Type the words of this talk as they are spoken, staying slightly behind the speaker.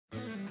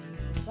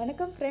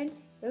வணக்கம் friends,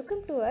 welcome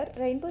to our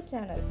rainbow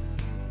channel.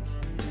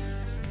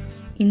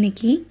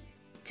 இன்றைக்கி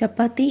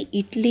சப்பாத்தி,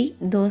 இட்லி,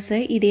 தோசை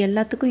இது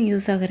எல்லாத்துக்கும்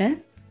யூஸ் ஆகிற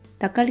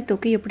தக்காளி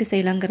தொக்கு எப்படி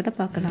செய்யலாங்கிறத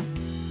பார்க்கலாம்.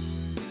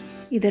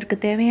 இதற்கு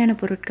தேவையான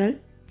பொருட்கள்: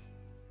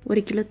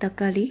 1 கிலோ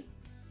தக்காளி,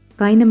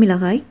 காய்ந்த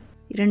மிளகாய்,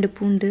 2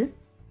 பூண்டு,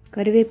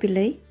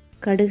 கருவேப்பிலை,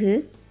 கடுகு,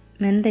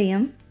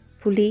 வெந்தயம்,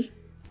 புளி,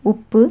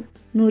 உப்பு,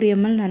 100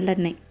 ml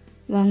நல்லெண்ணெய்.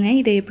 வாங்க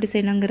இதை எப்படி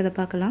செய்யலாங்கிறத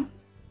பார்க்கலாம்.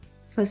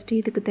 ஃபஸ்ட்டு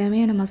இதுக்கு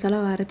தேவையான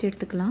மசாலாவை அரைச்சி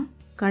எடுத்துக்கலாம்.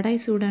 கடாய்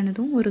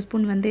சூடானதும் 1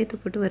 ஸ்பூன் வெந்தயத்தை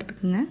போட்டு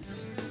வறுத்துக்குங்க.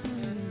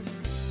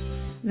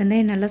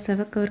 வெந்தயம் நல்லா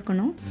செவக்க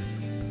வறுக்கணும்.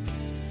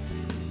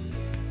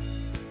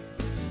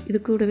 இது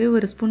கூடவே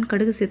 1 ஸ்பூன்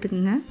கடுகு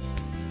சேர்த்துக்குங்க.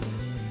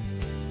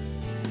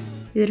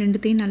 இது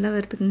ரெண்டுத்தையும் நல்லா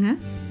வறுத்துக்குங்க.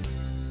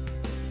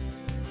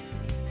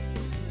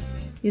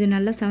 இது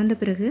நல்லா செவந்த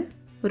பிறகு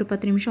ஒரு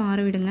 10 நிமிஷம்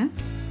ஆற விடுங்க.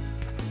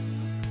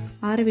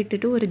 ஆற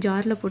விட்டுட்டு ஒரு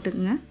ஜாரில்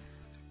போட்டுக்குங்க.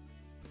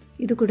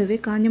 இது கூடவே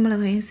காஞ்ச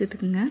மிளகாயும்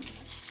சேர்த்துக்குங்க.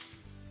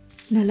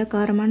 நல்ல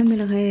காரமான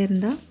மிளகாயாக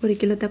இருந்தால் 1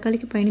 கிலோ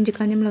தக்காளிக்கு 15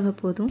 காஞ்ச மிளகாய்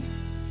போதும்.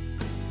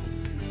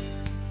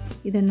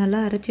 இதை நல்லா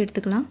அரைச்சி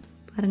எடுத்துக்கலாம்.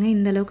 பாருங்கள்,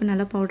 இந்த அளவுக்கு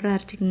நல்லா பவுடராக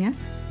அரைச்சிக்கங்க.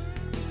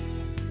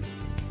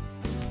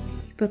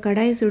 இப்போ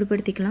கடாயை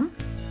சூடுபடுத்திக்கலாம்.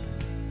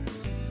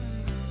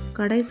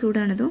 கடாய்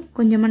சூடானதும்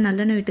கொஞ்சமாக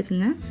நல்லெண்ணெய்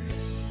விட்டுக்குங்க.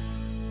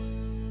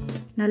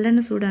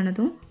 நல்லெண்ணெய்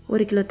சூடானதும்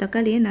 1 கிலோ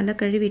தக்காளியை நல்லா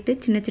கழுவிட்டு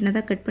சின்ன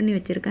சின்னதாக கட் பண்ணி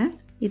வச்சுருக்கேன்.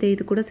 இதை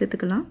இது கூட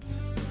சேர்த்துக்கலாம்.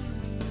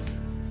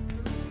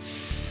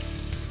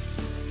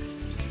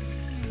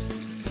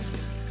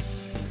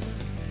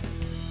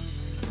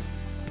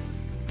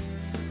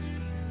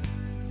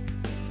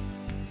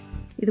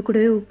 இது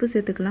கூடவே உப்பு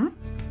சேர்த்துக்கலாம்.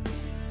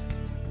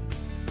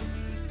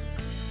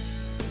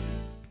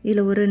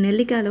 இதில் ஒரு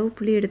நெல்லிக்காய் அளவு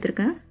புளி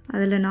எடுத்திருக்கேன்.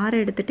 அதில் நாரை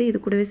எடுத்துகிட்டு இது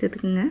கூடவே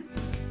சேர்த்துக்குங்க.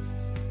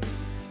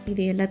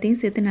 இது எல்லாத்தையும்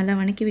சேர்த்து நல்லா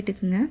வணக்கி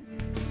விட்டுக்குங்க.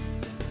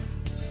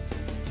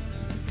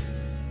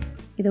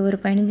 இதை ஒரு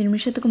 15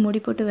 நிமிஷத்துக்கு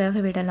மூடி போட்டு வேக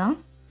விடலாம்.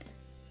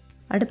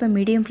 அடுப்பை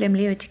மீடியம்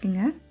ஃப்ளேம்லேயே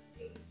வச்சுக்கோங்க.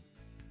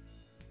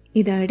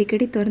 இதை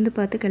அடிக்கடி திறந்து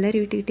பார்த்து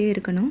கிளறி விட்டுக்கிட்டே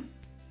இருக்கணும்.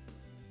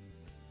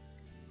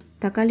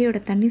 தக்காளியோட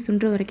தண்ணி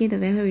சுண்டுற வரைக்கும் இதை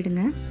வேக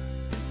விடுங்க.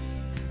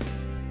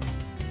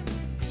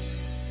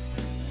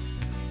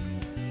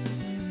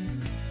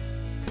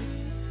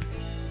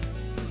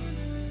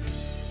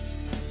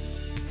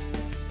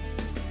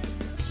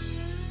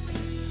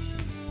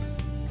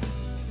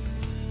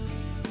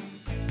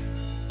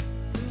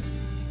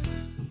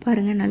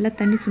 பாருங்கள், நல்லா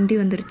தண்ணி சுண்டி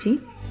வந்துருச்சு.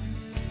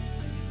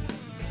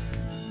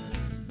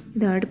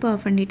 இதை அடுப்பை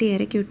ஆஃப் பண்ணிவிட்டு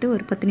இறக்கி விட்டு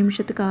ஒரு 10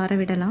 நிமிஷத்துக்கு ஆற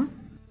விடலாம்.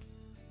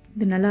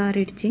 இது நல்லா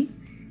ஆறிடுச்சு.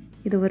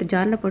 இது ஒரு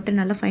ஜாரில் போட்டு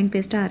நல்லா ஃபைன்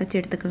பேஸ்ட்டாக அரைச்சி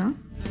எடுத்துக்கலாம்.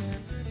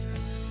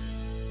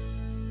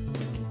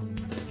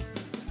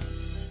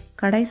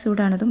 கடாய்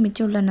சூடானதும்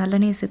மிச்சம் உள்ள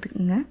நல்லெண்ணெயை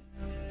சேர்த்துக்குங்க.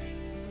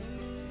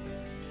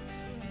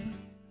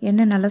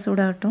 எண்ணெய் நல்லா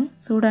சூடாகட்டும்.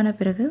 சூடான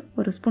பிறகு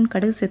 1 ஸ்பூன்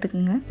கடுகு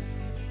சேர்த்துக்குங்க.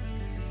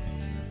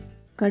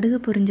 கடுகு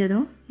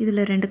பொரிஞ்சதும் இதில்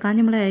 2 காஞ்ச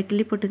மிளகாய்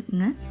கிள்ளி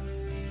போட்டுக்குங்க.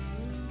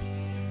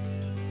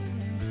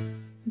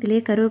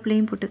 இதிலேயே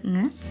கருவேப்பிலையும்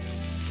போட்டுக்குங்க.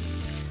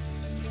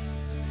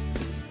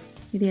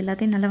 இது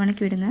எல்லாத்தையும் நல்லா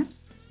வணக்கி விடுங்க.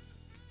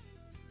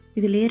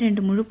 இதிலேயே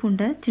 2 முழு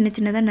பூண்டை சின்ன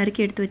சின்னதாக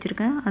நறுக்கி எடுத்து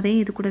வச்சுருக்கேன்.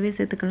 அதையும் இது கூடவே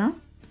சேர்த்துக்கலாம்.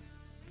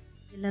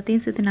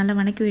 எல்லாத்தையும் சேர்த்து நல்லா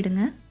வணக்கி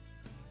விடுங்க.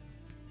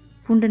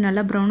 பூண்டு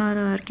நல்லா ப்ரௌன்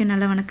ஆகிற வரைக்கும்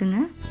நல்லா வணக்குங்க.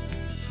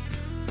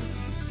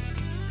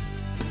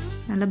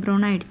 நல்லா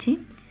ப்ரௌன் ஆகிடுச்சு.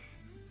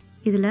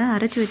 இதில்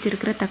அரைச்சி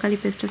வச்சுருக்கிற தக்காளி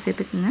பேஸ்ட்டை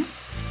சேர்த்துக்குங்க.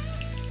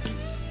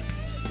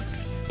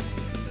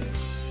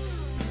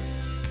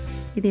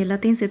 இது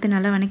எல்லாத்தையும் சேர்த்து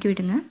நல்லா வணக்கி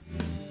விடுங்க.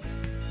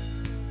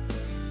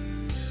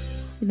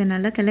 இதை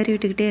நல்லா கிளறி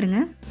விட்டுக்கிட்டே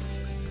இருங்க.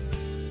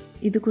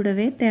 இது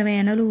கூடவே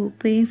தேவையான அளவு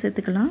உப்பையும்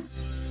சேர்த்துக்கலாம்.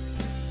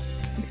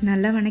 இது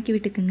நல்லா வணக்கி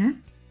விட்டுக்குங்க.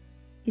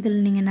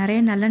 இதில் நீங்கள்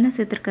நிறைய நல்லெண்ணெய்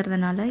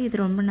சேர்த்துருக்கிறதுனால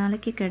இது ரொம்ப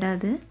நாளைக்கு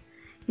கெடாது.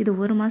 இது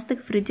 1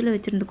 மாதத்துக்கு ஃப்ரிட்ஜில்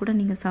வச்சுருந்து கூட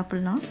நீங்கள்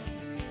சாப்பிட்லாம்.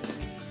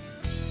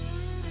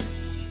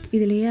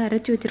 இதிலேயே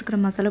அரைச்சி வச்சுருக்கிற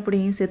மசாலா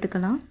பொடியையும்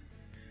சேர்த்துக்கலாம்.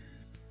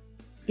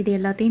 இது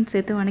எல்லாத்தையும்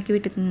சேர்த்து வணக்கி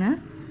விட்டுக்குங்க.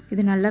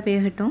 இது நல்லா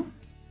வேகட்டும்.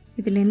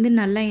 இதிலேருந்து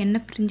நல்லா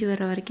எண்ணெய் பிரிஞ்சு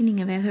வர வரைக்கும்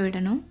நீங்கள் வேக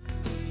விடணும்.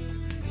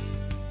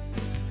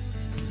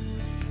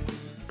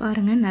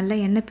 பாருங்கள், நல்லா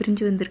எண்ணெய்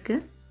பிரிஞ்சு வந்திருக்கு.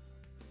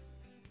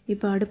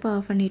 இப்போ அடுப்பை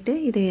ஆஃப் பண்ணிவிட்டு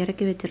இதை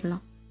இறக்கி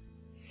வச்சிடலாம்.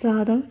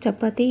 சாதம்,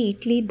 சப்பாத்தி,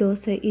 இட்லி,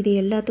 தோசை இது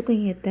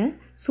எல்லாத்துக்கும் ஏற்ற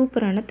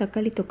சூப்பரான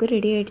தக்காளி தொக்கு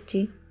ரெடி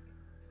ஆகிடுச்சு.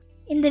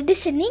 இந்த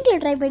டிஷ்ஷை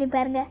நீங்களும் ட்ரை பண்ணி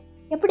பாருங்கள்.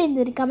 எப்படி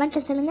இருந்தது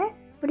கமெண்ட்டில் சொல்லுங்கள்.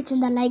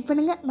 பிடிச்சிருந்தா லைக்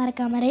பண்ணுங்கள்.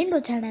 மறக்காமல் ரெயின்போ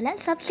சேனலை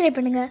சப்ஸ்கிரைப்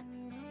பண்ணுங்கள்.